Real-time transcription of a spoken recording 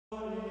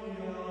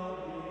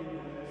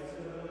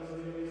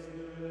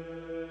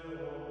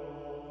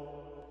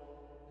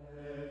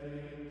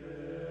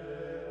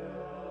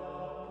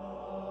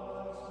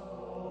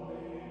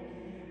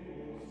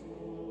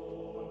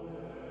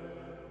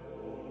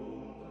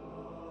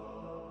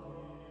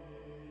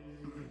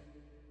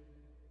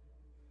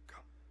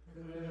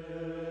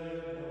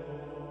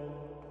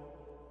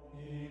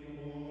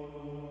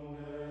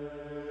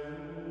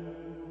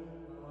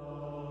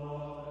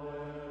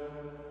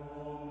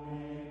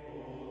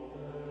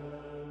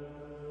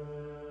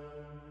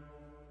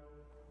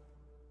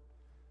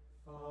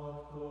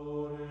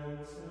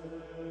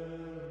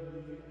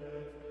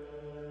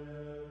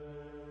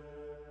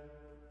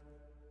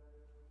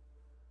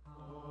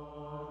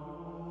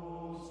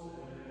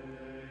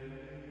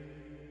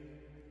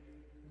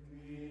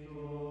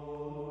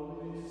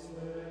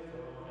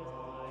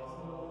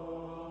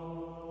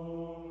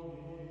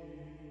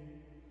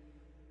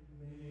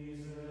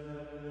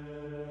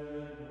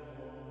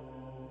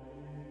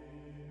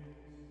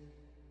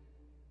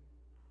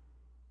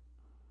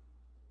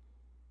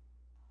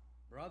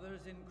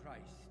Brothers in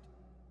Christ,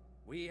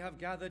 we have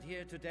gathered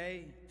here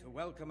today to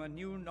welcome a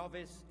new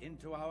novice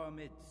into our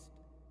midst.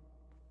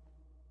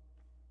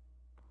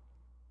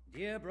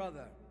 Dear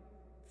brother,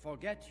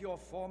 forget your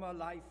former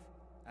life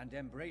and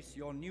embrace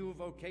your new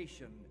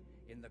vocation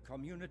in the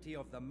community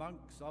of the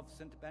monks of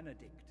St.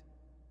 Benedict.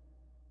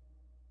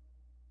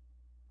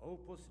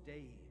 Opus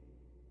Dei,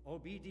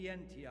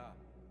 obedientia,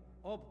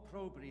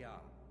 obprobria,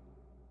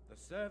 the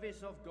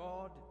service of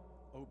God,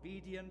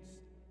 obedience,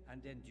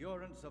 and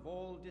endurance of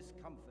all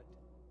discomfort.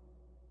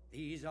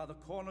 These are the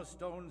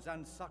cornerstones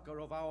and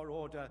succor of our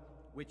order,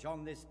 which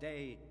on this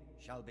day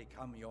shall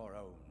become your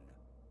own.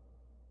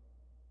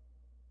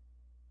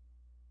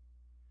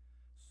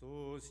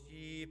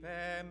 Suscipe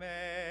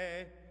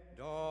me,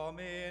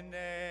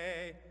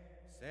 Domine,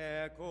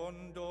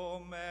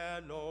 secundum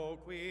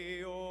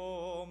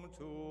eloquium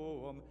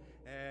tuum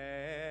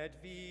et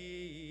vivam,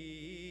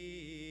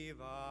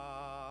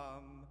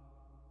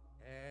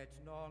 et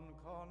non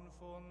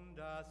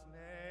confundas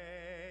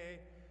me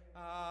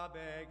ab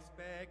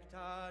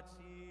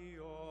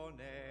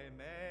expectatione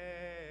mea.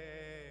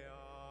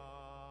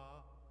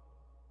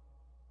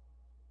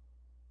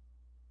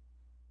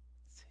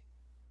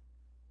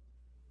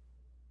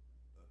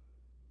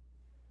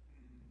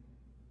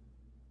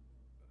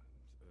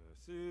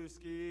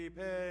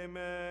 Suscipe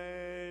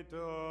me,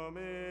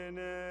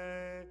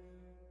 Domine,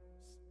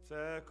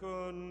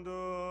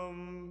 secundum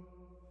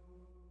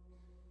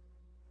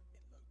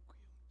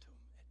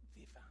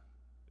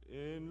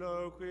in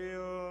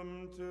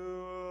loquium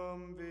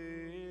tuum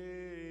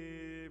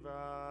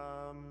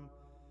vivam,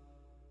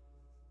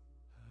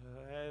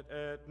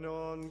 et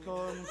non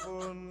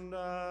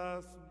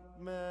confundas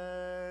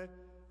me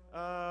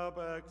ab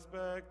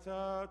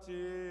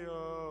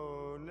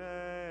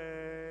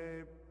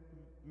expectatione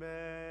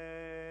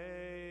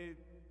mea.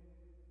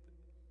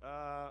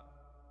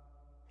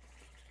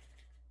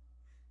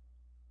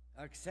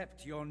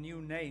 Accept your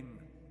new name,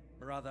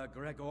 Brother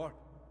Gregor,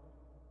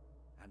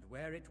 and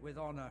wear it with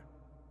honor.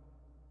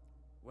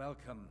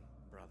 Welcome,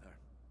 brother.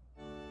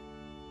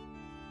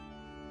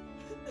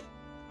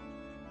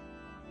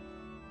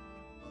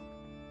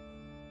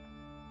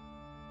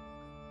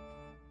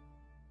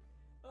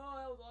 Oh,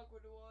 that was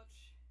awkward to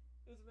watch.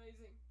 It was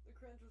amazing. The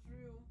crunch was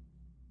real.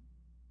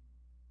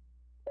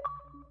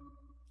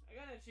 I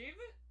got an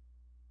achievement?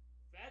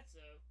 That's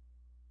so.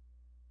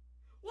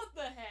 What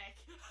the heck?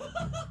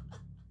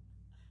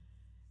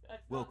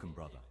 Welcome,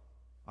 brother.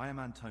 I am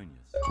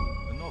Antonius,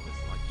 a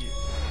novice like you.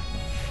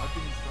 I've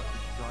been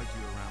instructed to guide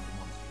you around the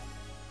monastery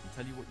and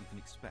tell you what you can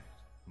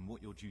expect and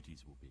what your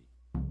duties will be.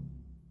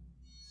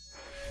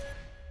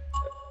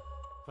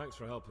 Thanks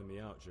for helping me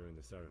out during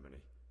the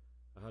ceremony.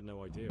 I had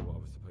no idea what I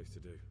was supposed to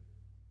do.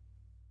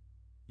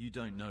 You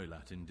don't know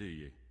Latin, do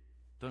you?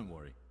 Don't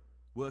worry.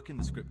 Work in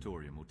the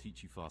scriptorium will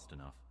teach you fast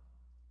enough.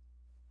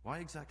 Why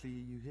exactly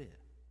are you here?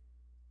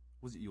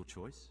 Was it your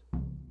choice?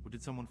 Or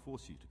did someone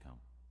force you to come?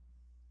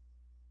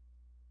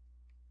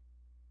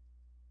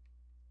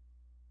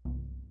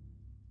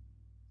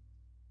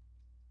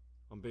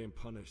 I'm being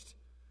punished.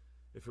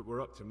 If it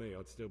were up to me,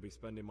 I'd still be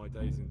spending my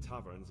days in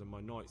taverns and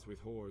my nights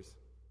with whores.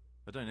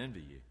 I don't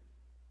envy you.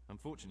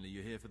 Unfortunately,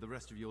 you're here for the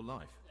rest of your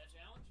life. Is that a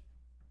challenge?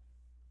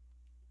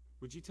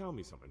 Would you tell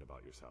me something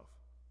about yourself?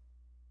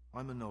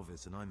 I'm a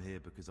novice and I'm here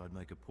because I'd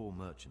make a poor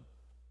merchant.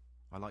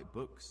 I like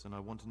books and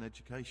I want an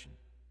education.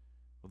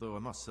 Although I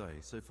must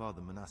say, so far the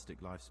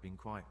monastic life's been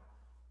quite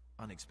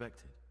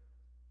unexpected.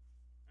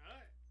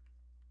 Alright.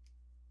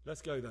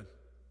 Let's go then.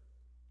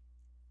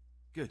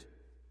 Good.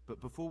 But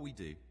before we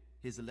do,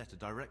 here's a letter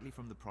directly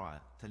from the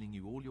prior telling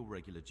you all your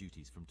regular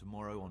duties from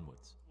tomorrow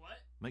onwards. What?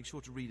 Make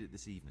sure to read it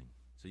this evening,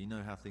 so you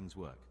know how things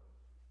work.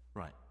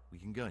 Right, we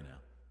can go now.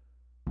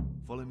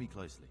 Follow me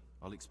closely.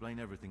 I'll explain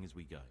everything as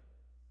we go.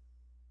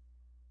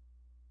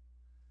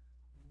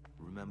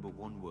 Remember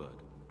one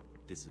word: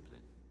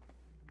 discipline.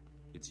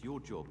 It's your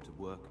job to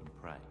work and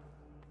pray.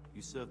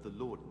 You serve the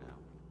Lord now,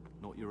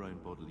 not your own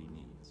bodily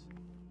needs.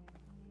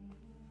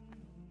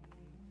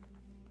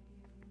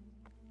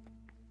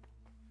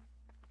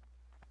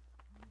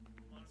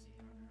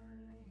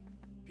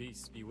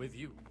 Peace be with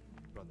you,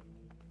 brother.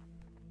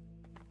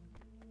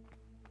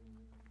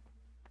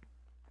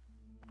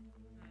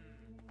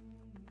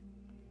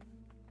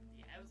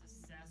 Yeah, it was a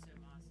Sasso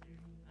monster.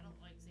 I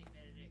don't like St.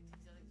 Benedict. He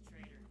sounds like a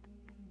traitor.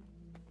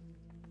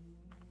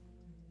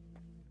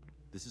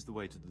 This is the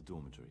way to the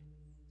dormitory,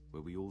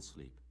 where we all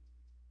sleep.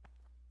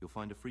 You'll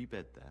find a free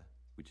bed there,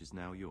 which is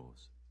now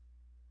yours.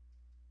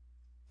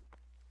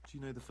 Do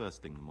you know the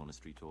first thing the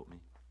monastery taught me?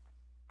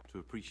 To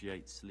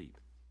appreciate sleep.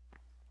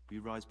 We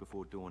rise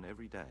before dawn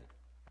every day.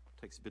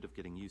 Takes a bit of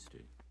getting used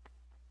to.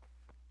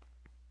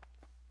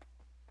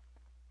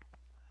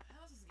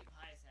 How does this get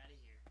Pius out of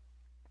here?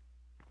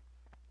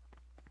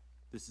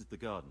 This is the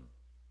garden,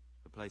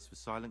 a place for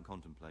silent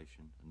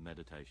contemplation and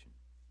meditation.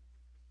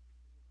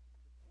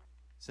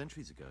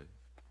 Centuries ago,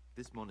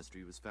 this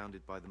monastery was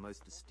founded by the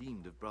most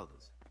esteemed of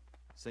brothers,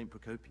 Saint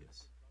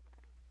Procopius.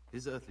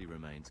 His earthly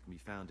remains can be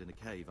found in a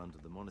cave under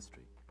the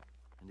monastery,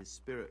 and his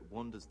spirit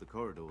wanders the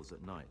corridors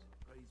at night,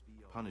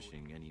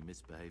 punishing any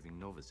misbehaving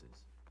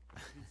novices.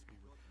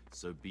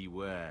 So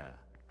beware.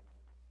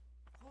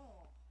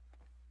 Oh.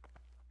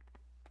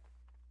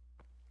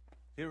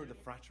 Here are the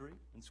frattery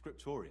and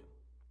scriptorium,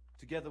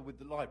 together with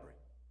the library.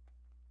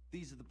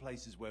 These are the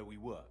places where we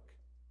work.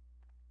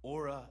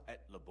 Ora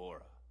et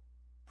labora.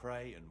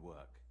 Pray and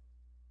work.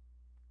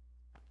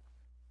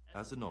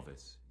 As a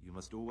novice, you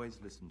must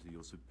always listen to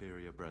your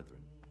superior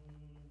brethren.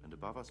 And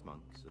above us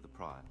monks are the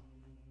prior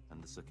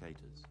and the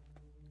cicatas,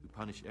 who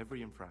punish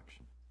every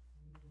infraction.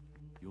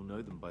 You'll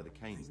know them by the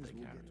canes they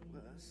carry.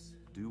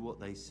 Do what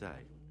they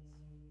say.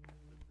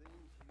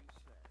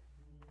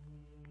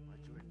 My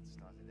joints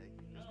started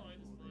aching. Oh,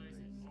 this place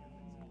is.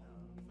 Oh,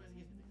 this place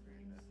gives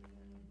me the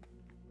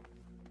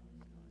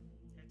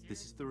creeps.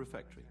 This is the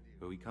refectory,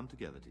 where we come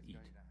together to eat.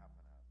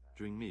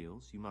 During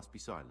meals, you must be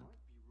silent.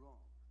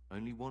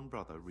 Only one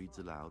brother reads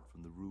aloud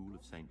from the Rule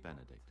of Saint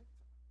Benedict.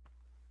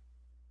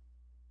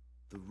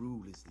 The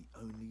rule is the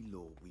only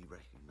law we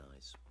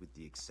recognize, with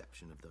the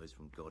exception of those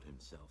from God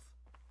himself.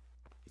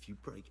 If you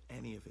break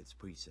any of its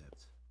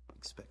precepts,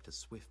 expect a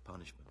swift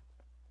punishment.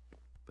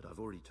 But I've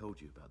already told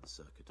you about the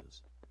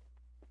circuitous.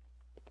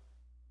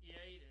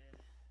 Yeah, you did.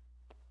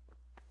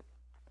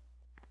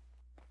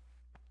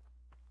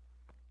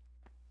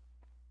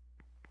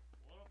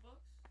 What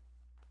books?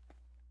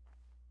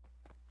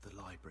 The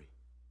library,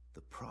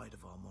 the pride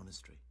of our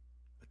monastery,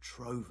 a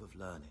trove of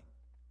learning.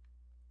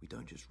 We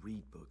don't just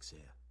read books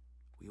here,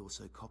 we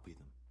also copy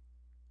them.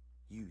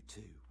 You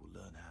too will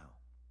learn how.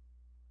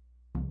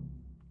 I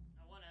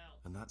want out.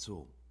 And that's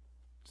all.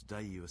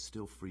 Today you are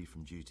still free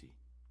from duty,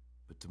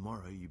 but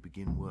tomorrow you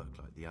begin work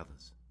like the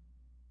others.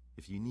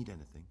 If you need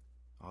anything,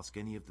 ask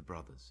any of the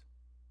brothers.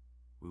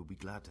 We'll be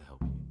glad to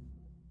help you.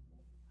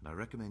 And I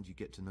recommend you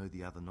get to know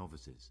the other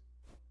novices.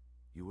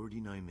 You already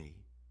know me.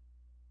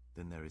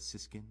 Then there is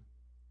Siskin,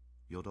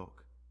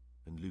 Yodok,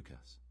 and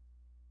Lucas.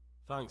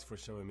 Thanks for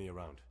showing me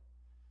around.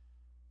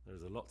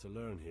 There's a lot to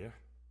learn here.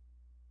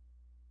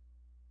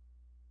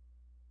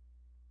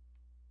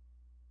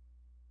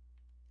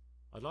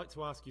 I'd like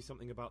to ask you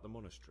something about the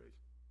monastery.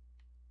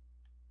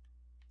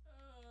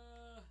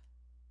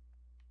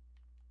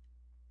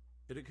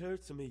 It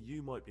occurred to me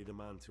you might be the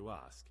man to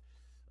ask.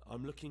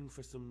 I'm looking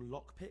for some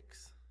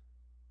lockpicks.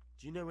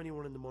 Do you know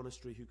anyone in the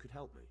monastery who could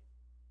help me?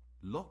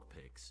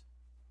 Lockpicks?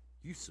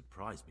 You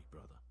surprise me,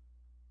 brother.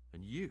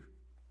 And you,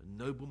 a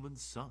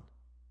nobleman's son.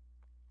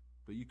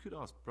 But you could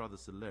ask Brother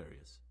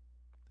Salarius.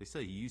 They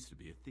say he used to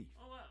be a thief.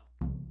 Oh,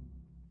 wow.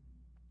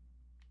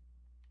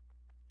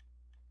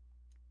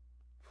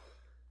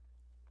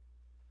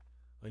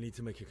 I need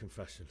to make a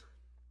confession.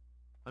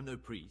 I'm no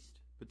priest,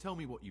 but tell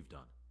me what you've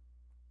done.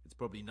 It's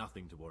probably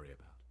nothing to worry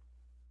about.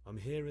 I'm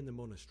here in the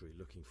monastery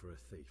looking for a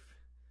thief.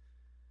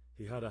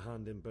 He had a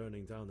hand in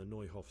burning down the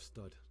Neuhof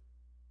stud.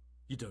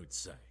 You don't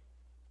say.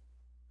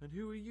 And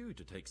who are you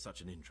to take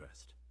such an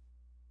interest?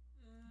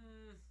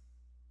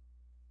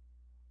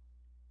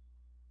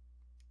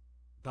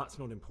 That's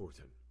not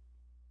important.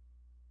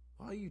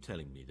 Why are you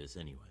telling me this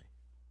anyway?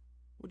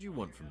 What do you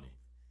want from me?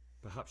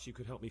 Perhaps you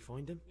could help me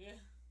find him? Yeah.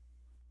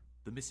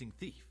 The missing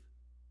thief.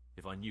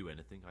 If I knew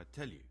anything, I'd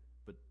tell you,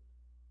 but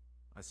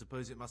I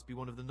suppose it must be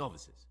one of the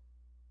novices.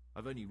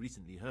 I've only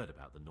recently heard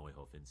about the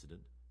Neuhof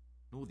incident,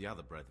 and all the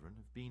other brethren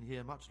have been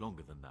here much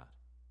longer than that.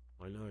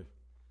 I know.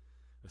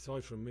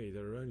 Aside from me,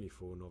 there are only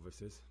 4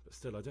 novices, but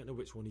still, I don't know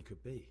which one he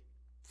could be.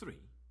 3?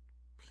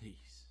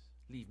 Please,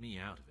 leave me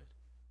out of it.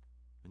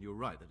 And you're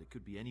right that it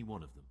could be any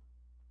one of them.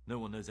 No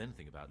one knows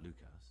anything about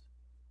Lucas.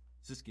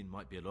 Siskin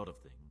might be a lot of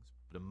things,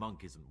 but a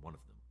monk isn't one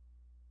of them.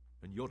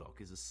 And Yodok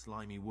is a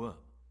slimy worm.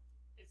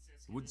 It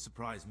wouldn't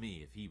surprise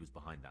me if he was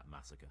behind that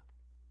massacre.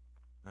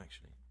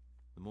 Actually,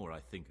 the more I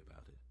think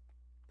about it,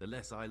 the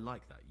less I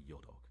like that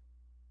Yodok.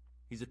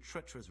 He's a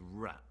treacherous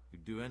rat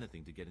who'd do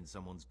anything to get in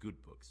someone's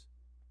good books.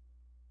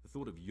 The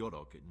thought of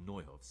Yodok at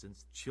Neuhof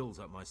sends chills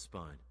up my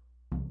spine.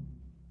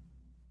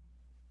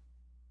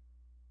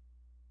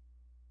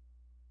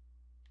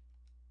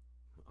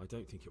 I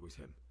don't think it was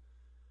him.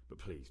 But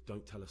please,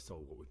 don't tell a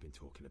soul what we've been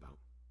talking about.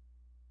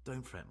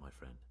 Don't fret, my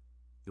friend.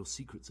 Your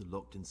secrets are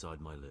locked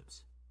inside my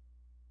lips.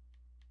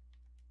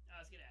 Oh,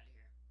 let's get out of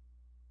here.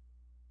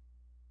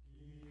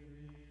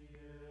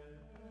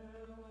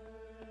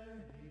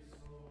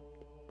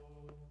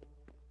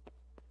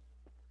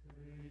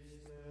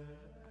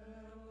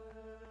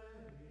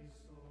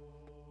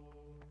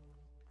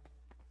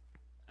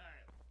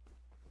 Alright.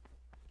 Let's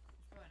probably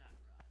not run.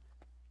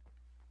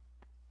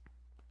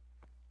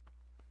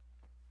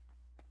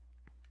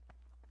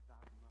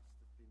 That must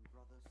have been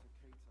Brother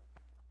Cicada.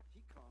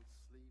 He can't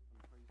sleep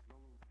and prays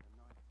long into the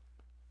night.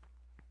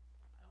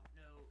 I don't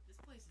know. This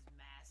place is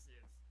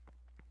massive.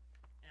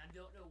 And I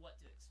don't know what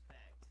to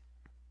expect.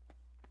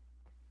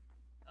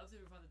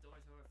 Hopefully we find the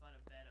doors where we find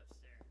a bed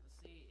upstairs. Let's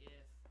see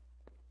if...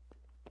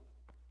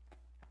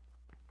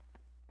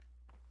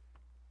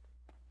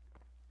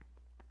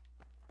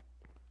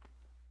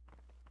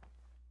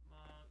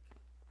 Monk.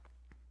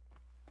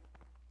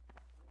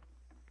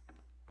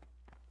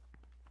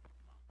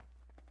 Come on.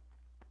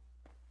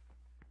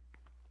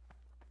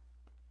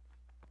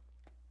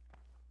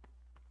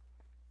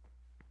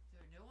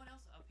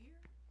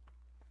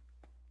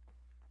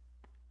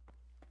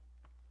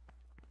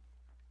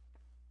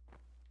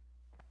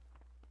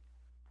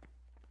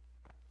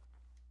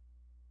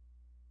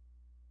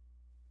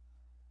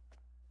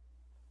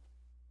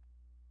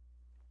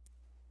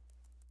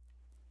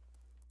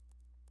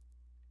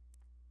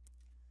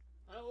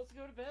 let's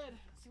go to bed.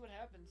 See what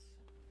happens.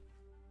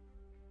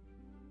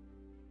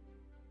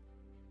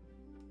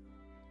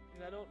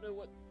 I don't know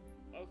what...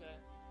 Okay.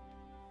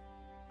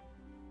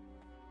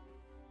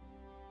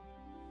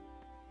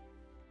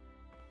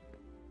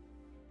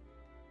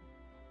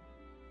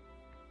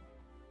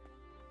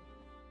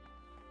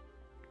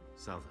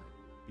 Salve,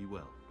 be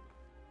well.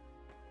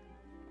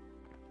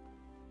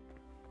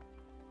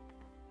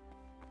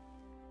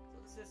 So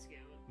Siskin.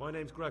 My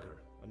name's Gregory,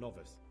 a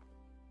novice.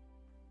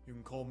 You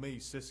can call me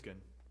Siskin.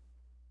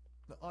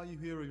 Now, are you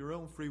here of your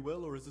own free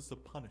will, or is this a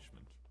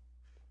punishment?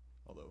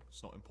 Although,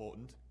 it's not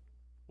important.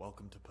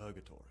 Welcome to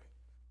Purgatory.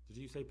 Did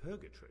you say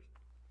purgatory?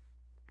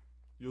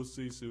 You'll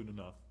see soon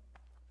enough.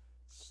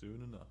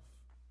 Soon enough.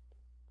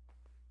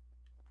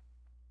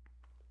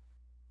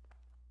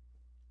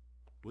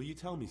 Will you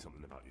tell me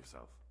something about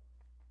yourself?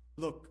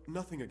 Look,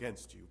 nothing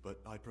against you,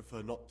 but I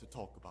prefer not to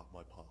talk about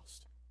my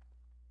past.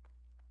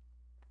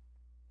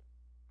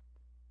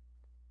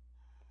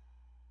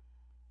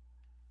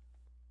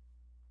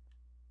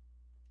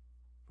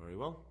 Very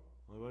well,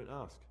 I won't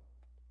ask.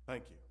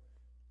 Thank you.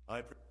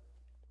 I'd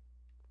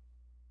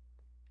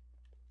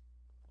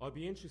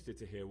be interested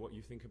to hear what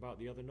you think about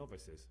the other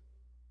novices.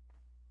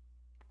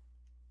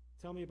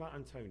 Tell me about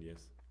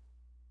Antonius.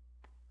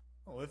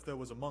 Well, if there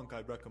was a monk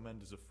I'd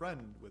recommend as a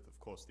friend, with of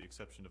course the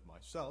exception of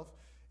myself,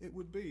 it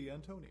would be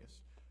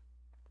Antonius.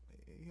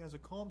 He has a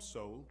calm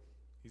soul,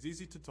 he's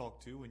easy to talk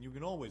to, and you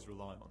can always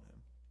rely on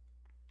him.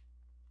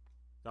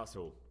 That's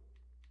all.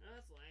 Oh,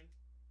 that's lame.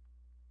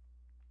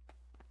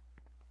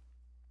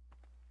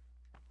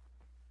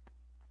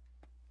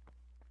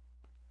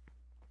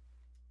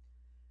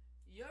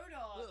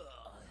 Yoda!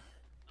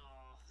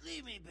 Oh.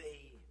 Leave me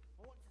be.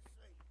 I want to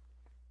sleep.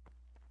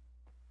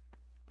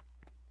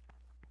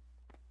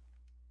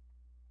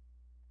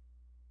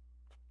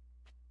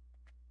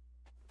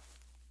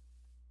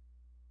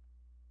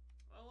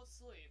 Well, let's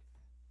sleep.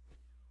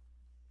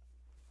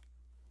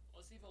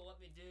 Let's see if it'll let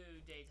me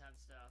do daytime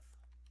stuff.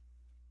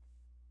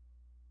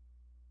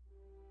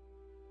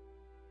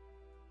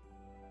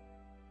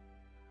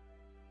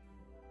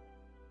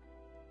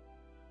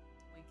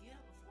 We get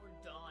up before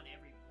dawn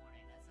every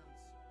morning. That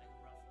sounds like a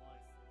rough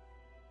life.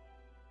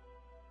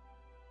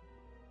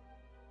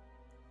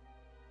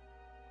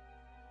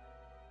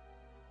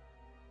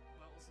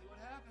 But we'll see what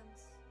happens.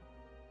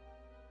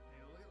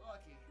 Maybe we'll get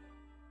lucky.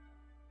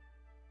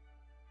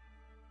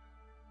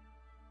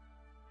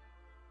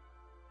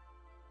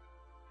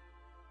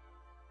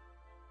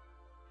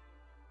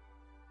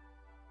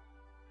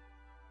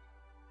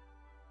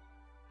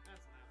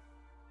 That's enough.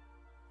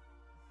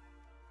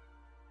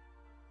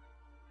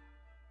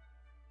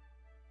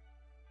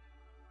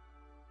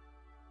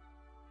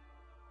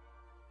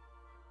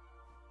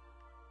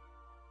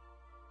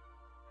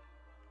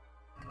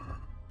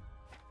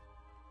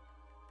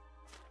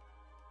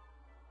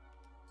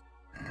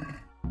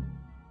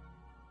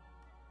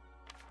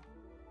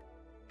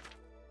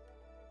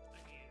 I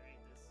can't read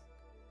this.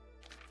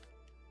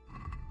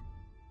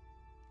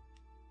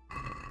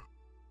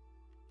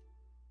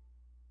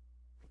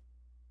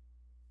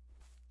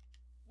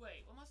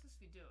 Wait, what am I supposed to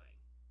be doing?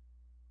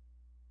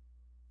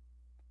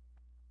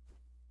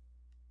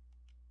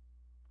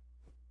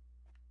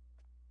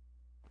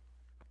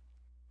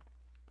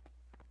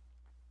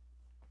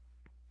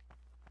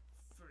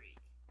 Freak.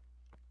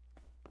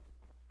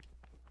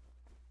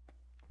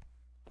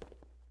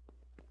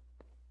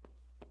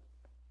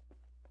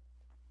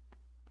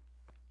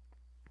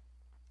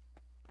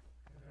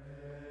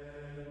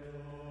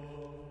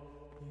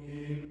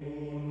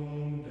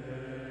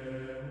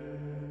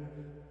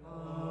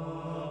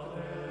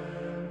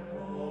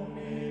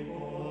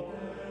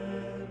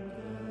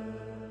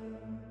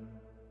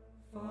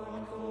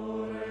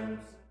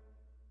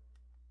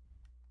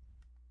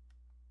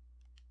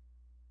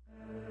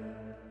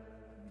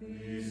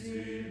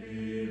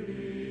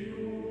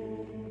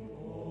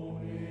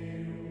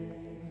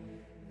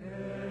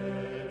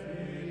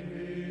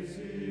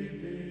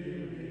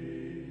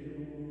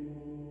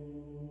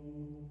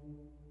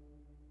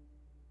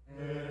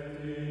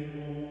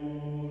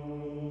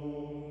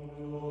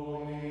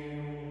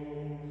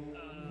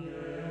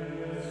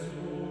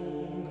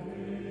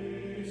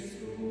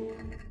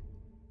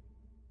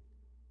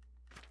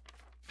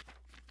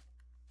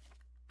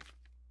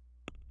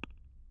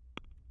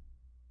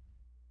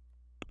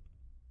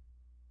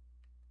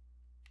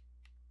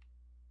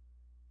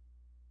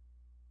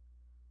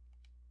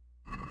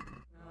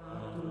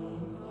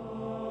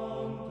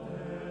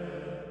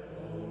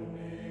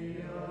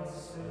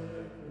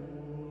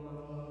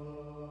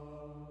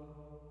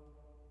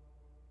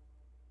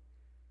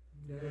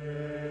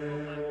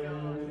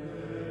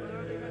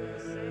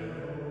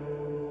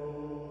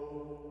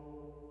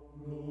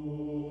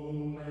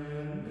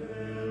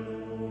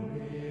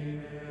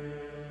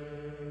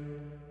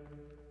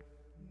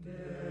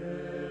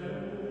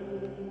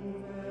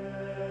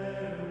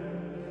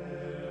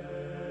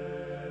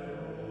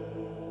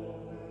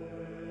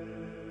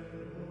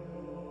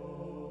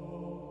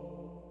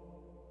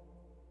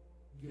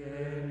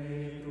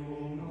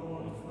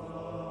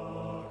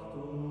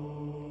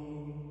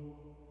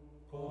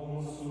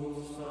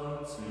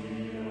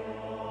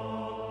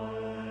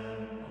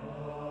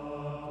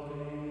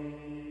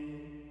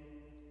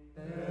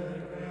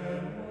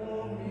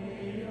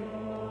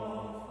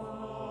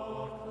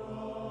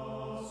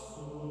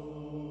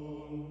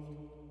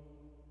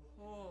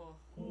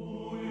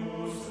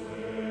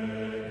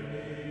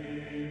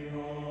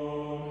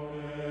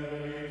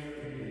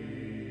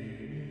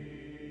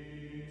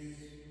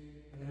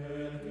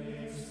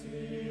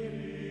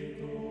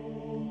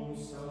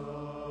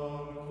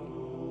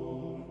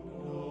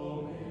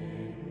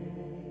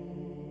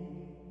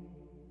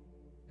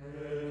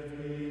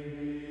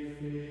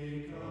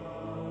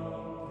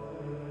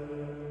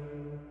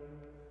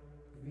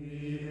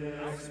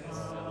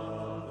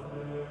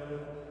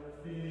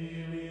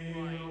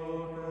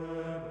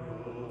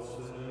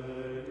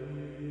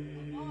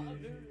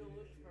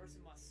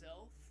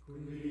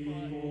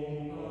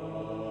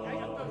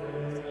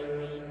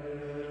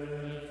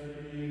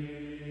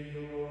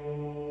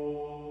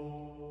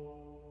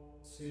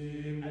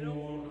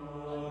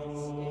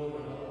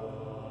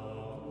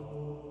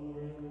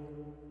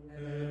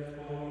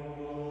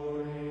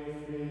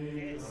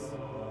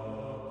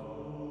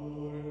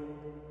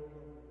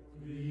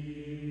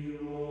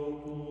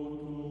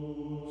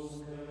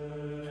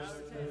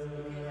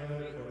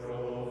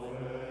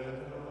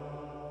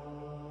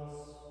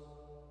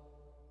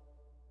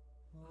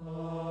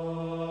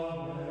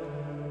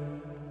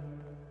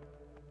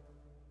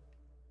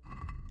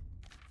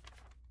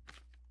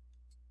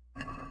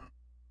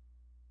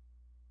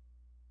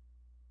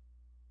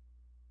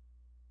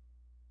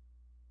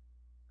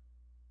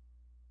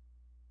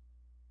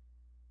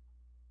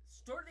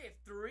 Start day of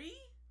 3?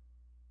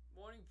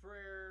 Morning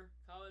prayer,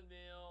 common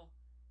meal.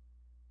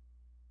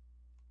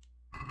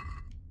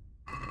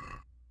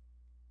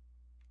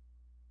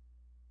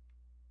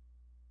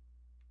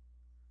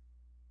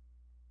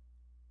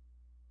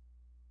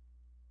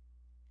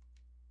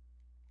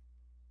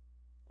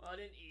 Well, I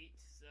didn't eat,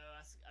 so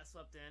I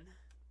slept in.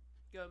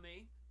 Go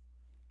me.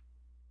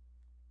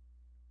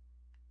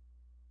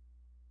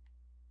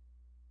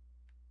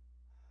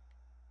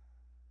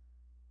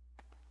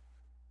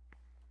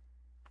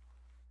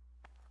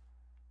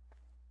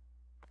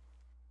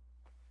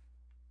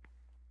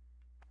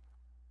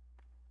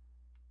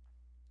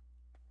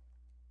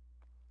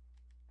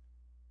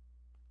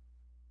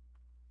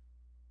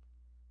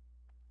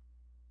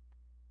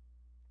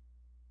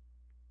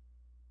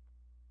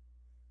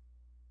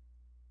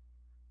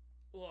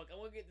 Look, I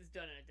want to get this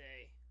done in a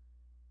day.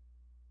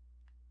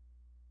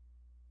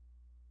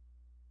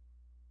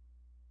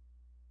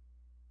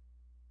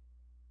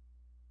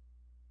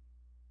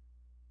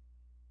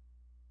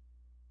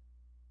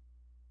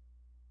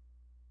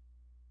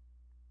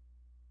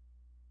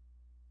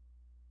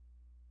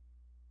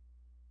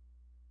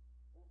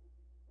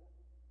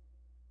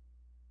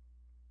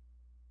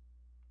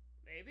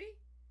 Maybe?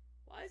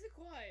 Why is it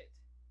quiet?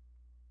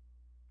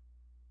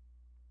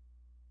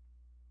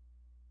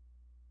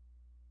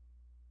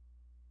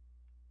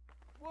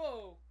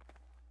 Whoa!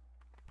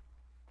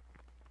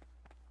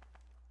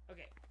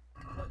 Okay,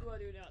 what do I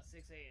do now at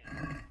 6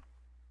 a.m.?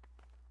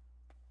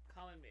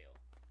 Common meal.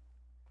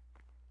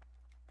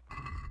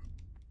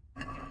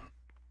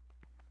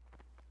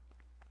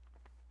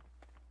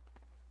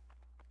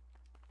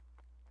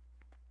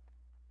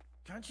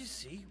 Can't you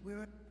see?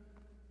 We're...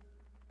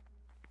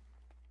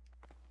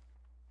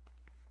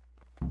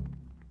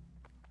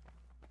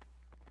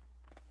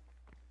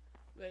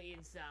 We're eating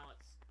in silence.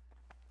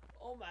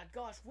 Oh my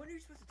gosh, when are you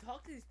supposed to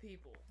talk to these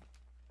people?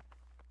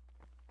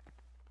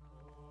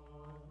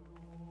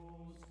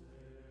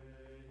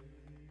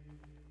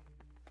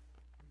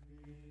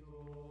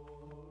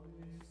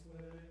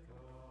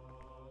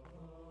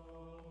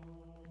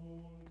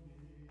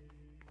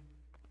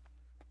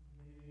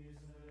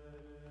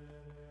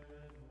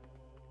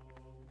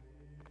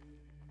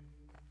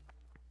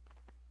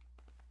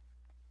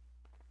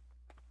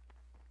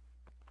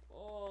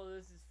 Oh,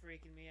 this is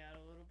freaking me out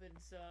a little bit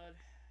inside.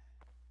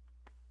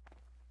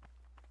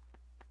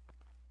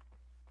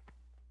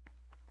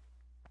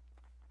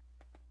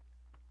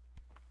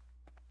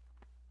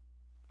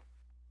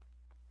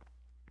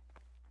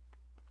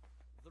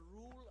 The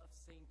Rule of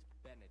Saint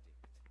Benedict.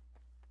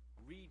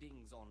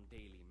 Readings on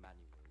daily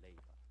manual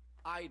labor.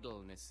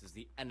 Idleness is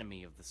the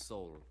enemy of the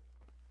soul.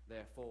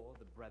 Therefore,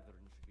 the brethren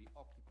should be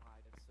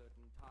occupied at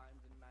certain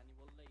times in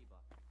manual labor,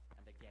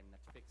 and again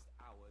at fixed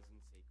hours in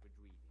sacred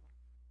reading.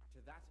 To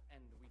that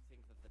end, we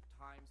think that the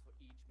times for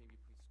each may be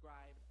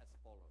prescribed as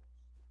follows.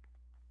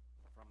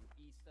 From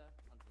Easter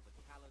until the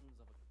calends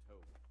of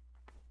October.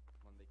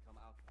 When they come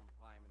out from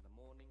prime in the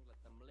morning, let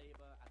them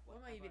labor at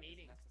What am whatever I even is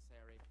eating?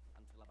 necessary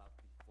until about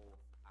the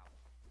 4th hour.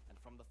 And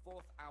from the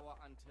 4th hour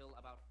until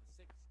about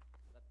the 6th,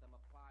 let them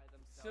apply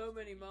themselves So to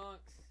many read.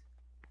 monks.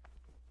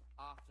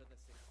 After the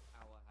 6th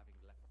hour, having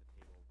left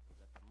the table,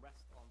 let them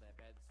rest on their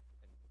beds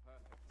in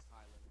perfect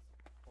silence.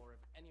 Or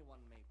if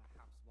anyone may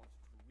perhaps want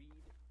to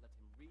read, let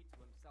him read to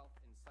himself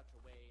in such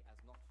a way as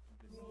not to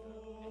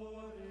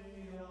disturb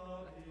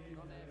anyone. Let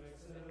none ever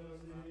sit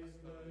around the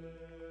stone.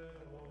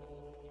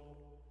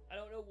 I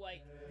don't know,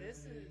 like,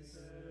 this is...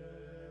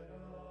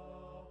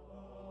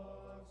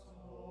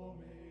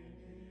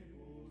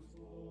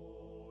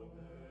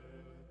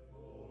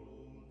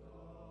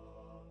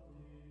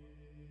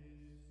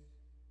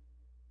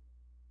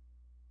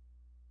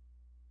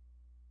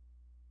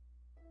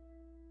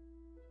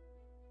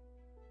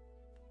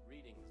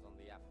 Readings on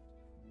the abbot.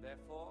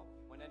 Therefore,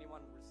 when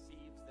anyone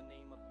receives the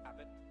name of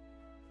abbot,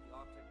 he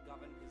ought to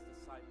govern his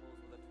disciples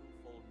with a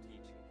twofold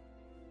teaching.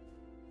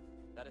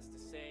 That is to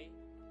say,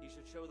 he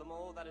should show them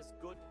all that is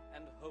good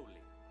and holy,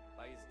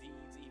 by his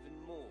deeds even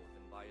more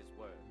than by his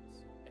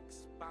words,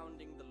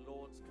 expounding the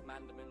Lord's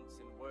commandments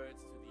in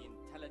words to the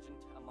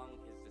intelligent among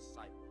his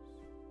disciples,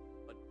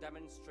 but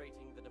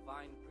demonstrating the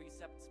divine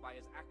precepts by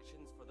his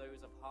actions for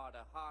those of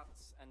harder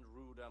hearts and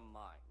ruder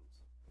minds.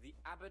 The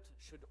abbot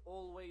should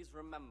always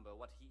remember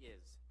what he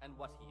is and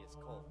what he is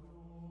called,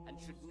 and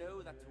should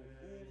know that to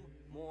whom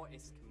more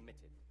is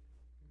committed,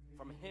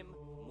 from him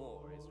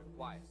more is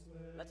required.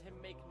 Let him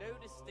make no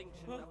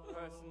distinction of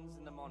persons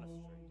in the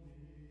monastery.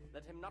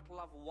 Let him not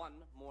love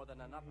one more than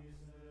another,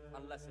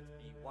 unless it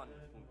be one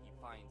whom he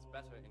finds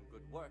better in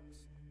good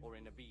works or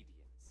in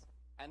obedience.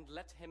 And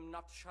let him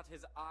not shut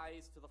his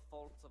eyes to the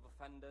faults of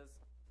offenders,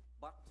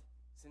 but,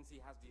 since he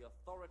has the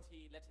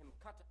authority, let him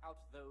cut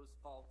out those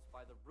faults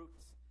by the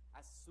roots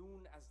as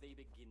soon as they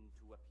begin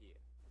to appear.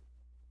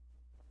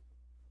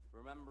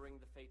 Remembering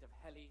the fate of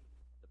Heli,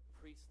 the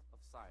priest of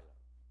Silo,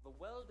 the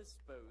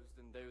well-disposed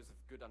and those of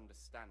good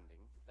understanding,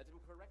 let him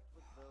correct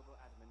with verbal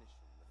admonition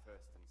the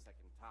first and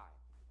second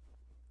time.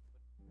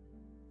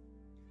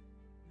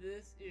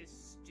 This is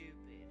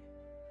stupid.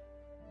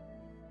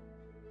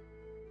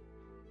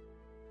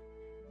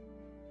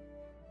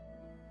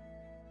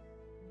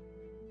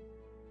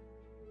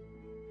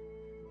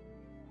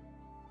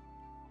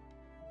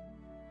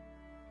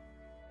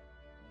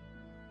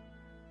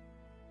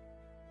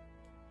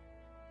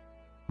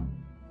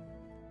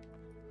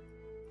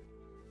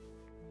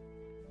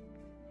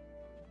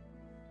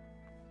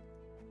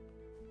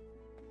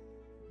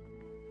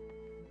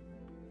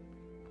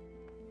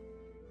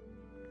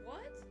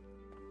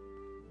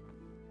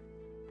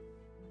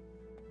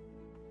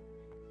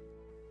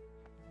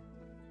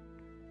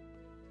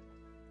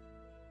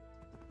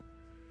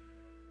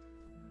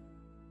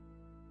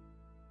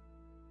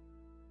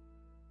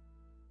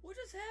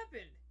 just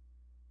happened?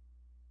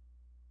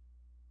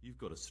 You've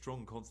got a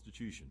strong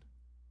constitution.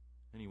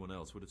 Anyone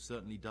else would have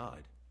certainly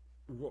died.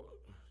 What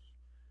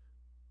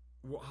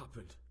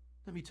happened?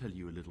 Let me tell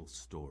you a little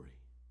story.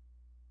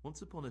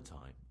 Once upon a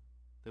time,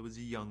 there was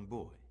a young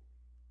boy.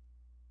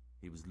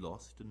 He was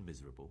lost and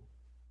miserable.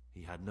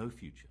 He had no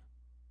future.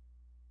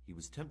 He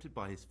was tempted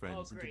by his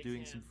friends into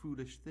doing some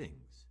foolish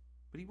things,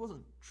 but he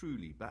wasn't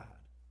truly bad,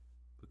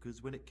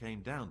 because when it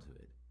came down to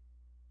it,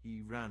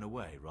 he ran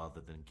away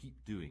rather than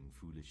keep doing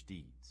foolish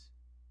deeds.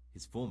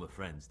 His former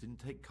friends didn't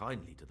take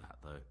kindly to that,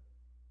 though,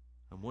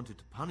 and wanted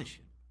to punish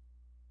him.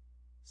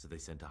 So they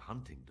sent a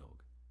hunting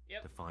dog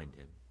to find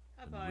him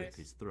and rip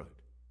his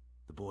throat.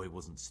 The boy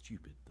wasn't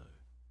stupid, though,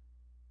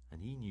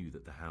 and he knew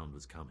that the hound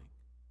was coming.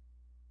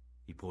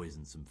 He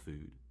poisoned some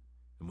food,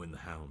 and when the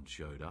hound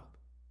showed up,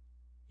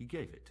 he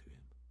gave it to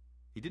him.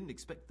 He didn't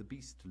expect the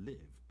beast to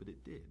live, but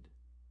it did.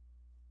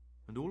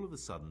 And all of a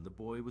sudden, the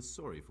boy was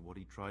sorry for what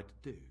he tried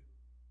to do.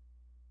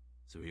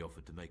 So he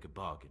offered to make a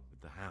bargain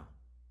with the hound.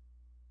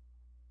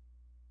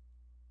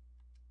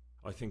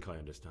 I think I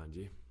understand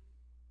you.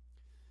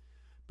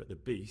 But the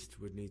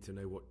beast would need to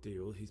know what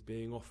deal he's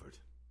being offered.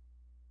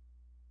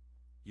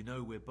 You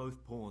know, we're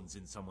both pawns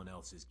in someone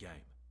else's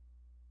game.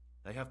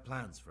 They have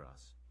plans for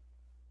us,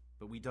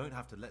 but we don't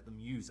have to let them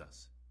use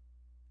us.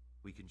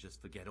 We can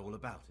just forget all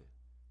about it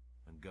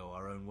and go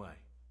our own way.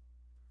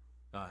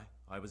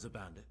 I was a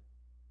bandit,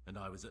 and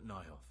I was at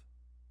Nyhoff.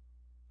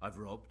 I've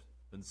robbed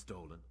and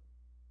stolen,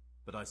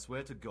 but I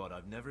swear to God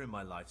I've never in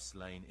my life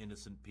slain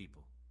innocent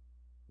people.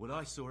 What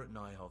I saw at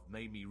Nyhoff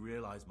made me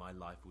realize my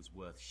life was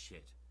worth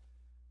shit,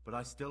 but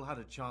I still had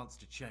a chance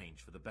to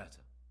change for the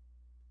better.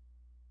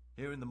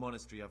 Here in the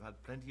monastery I've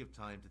had plenty of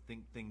time to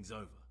think things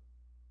over,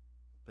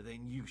 but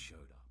then you showed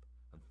up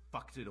and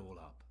fucked it all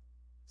up.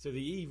 So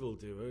the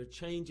evildoer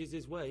changes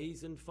his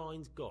ways and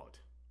finds God.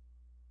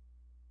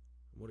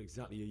 What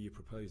exactly are you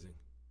proposing?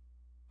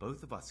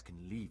 Both of us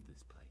can leave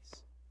this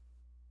place.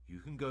 You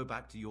can go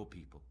back to your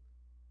people,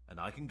 and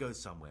I can go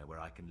somewhere where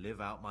I can live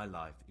out my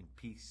life in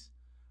peace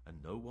and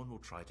no one will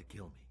try to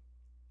kill me.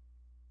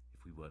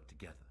 If we work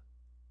together,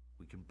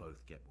 we can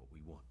both get what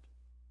we want.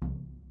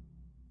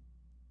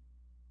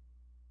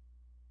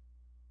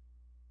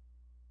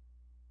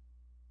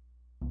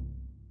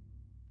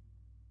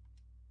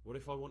 What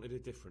if I wanted a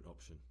different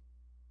option?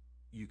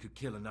 You could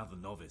kill another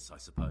novice, I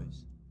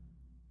suppose.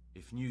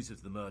 If news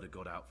of the murder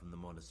got out from the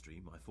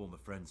monastery, my former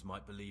friends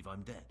might believe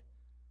I'm dead.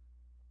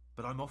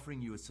 But I'm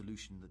offering you a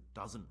solution that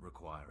doesn't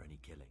require any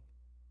killing.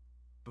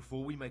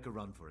 Before we make a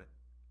run for it,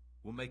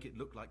 we'll make it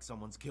look like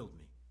someone's killed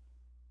me.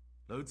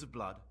 Loads of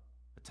blood,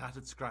 a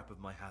tattered scrap of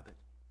my habit,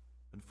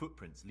 and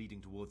footprints leading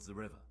towards the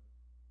river.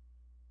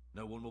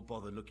 No one will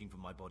bother looking for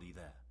my body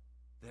there.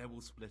 There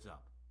we'll split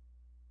up.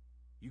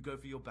 You go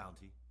for your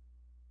bounty,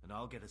 and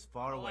I'll get as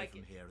far away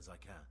from here as I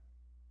can.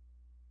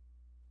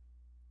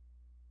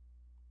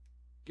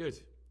 Good.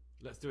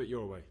 Let's do it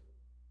your way.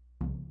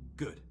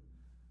 Good.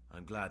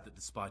 I'm glad that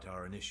despite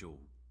our initial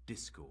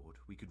discord,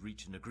 we could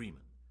reach an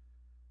agreement.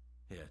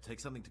 Here, take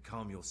something to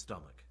calm your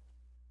stomach.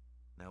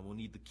 Now we'll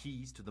need the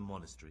keys to the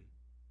monastery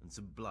and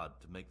some blood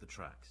to make the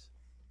tracks.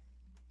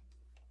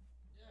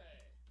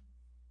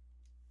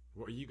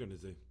 What are you going to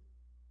do?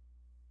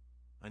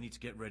 I need to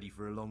get ready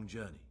for a long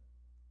journey.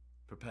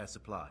 Prepare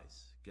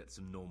supplies, get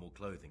some normal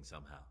clothing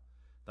somehow,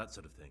 that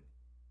sort of thing.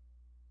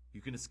 You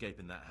can escape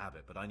in that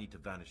habit, but I need to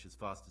vanish as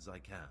fast as I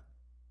can.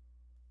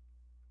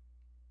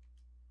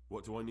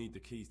 What do I need the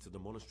keys to the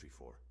monastery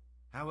for?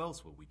 How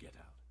else will we get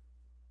out?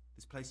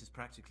 This place is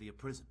practically a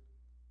prison.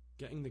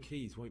 Getting the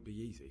keys won't be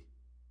easy.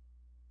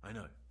 I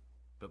know,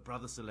 but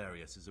Brother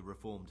Salarius is a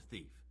reformed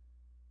thief.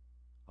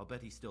 I'll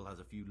bet he still has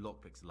a few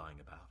lockpicks lying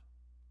about.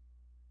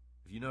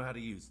 If you know how to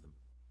use them,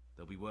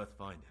 they'll be worth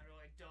finding.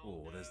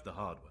 Or there's the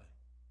hard way.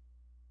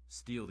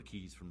 Steal the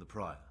keys from the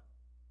prior.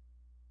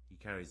 He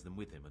carries them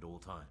with him at all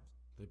times.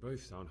 They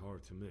both sound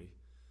hard to me.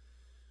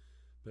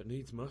 But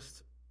needs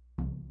must.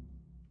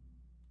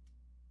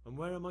 And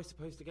where am I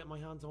supposed to get my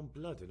hands on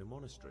blood in a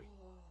monastery?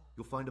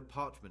 You'll find a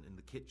parchment in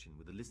the kitchen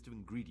with a list of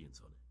ingredients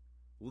on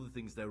it. All the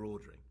things they're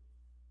ordering.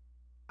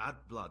 Add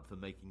blood for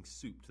making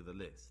soup to the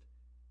list.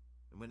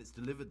 And when it's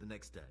delivered the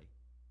next day,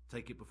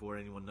 take it before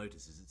anyone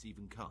notices it's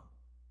even come.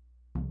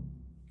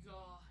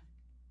 God.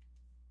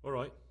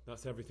 Alright,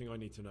 that's everything I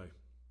need to know.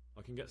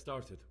 I can get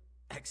started.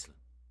 Excellent.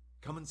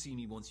 Come and see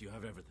me once you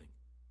have everything.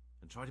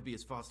 And try to be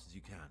as fast as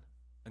you can.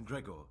 And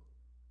Gregor,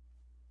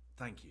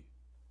 thank you.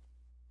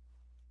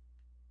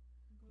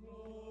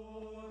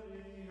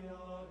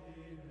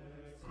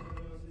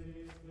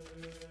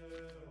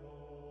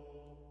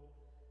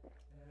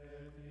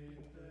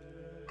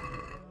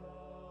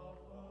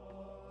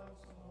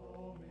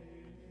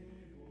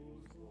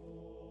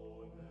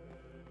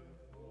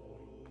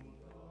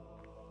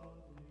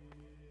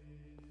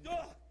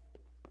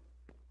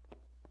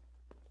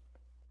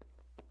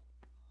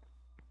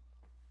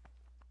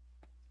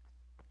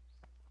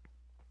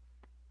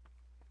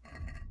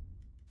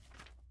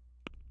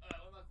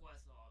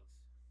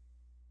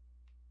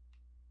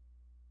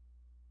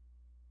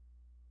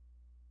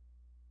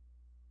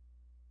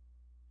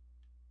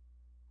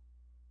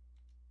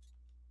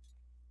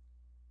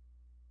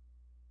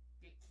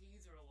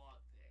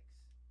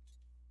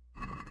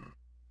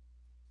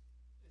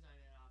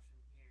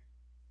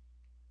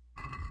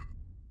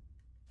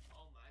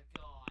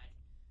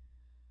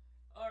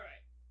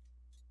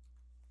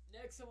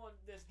 someone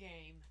this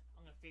game,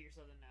 I'm gonna figure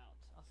something out.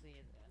 I'll see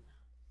you then.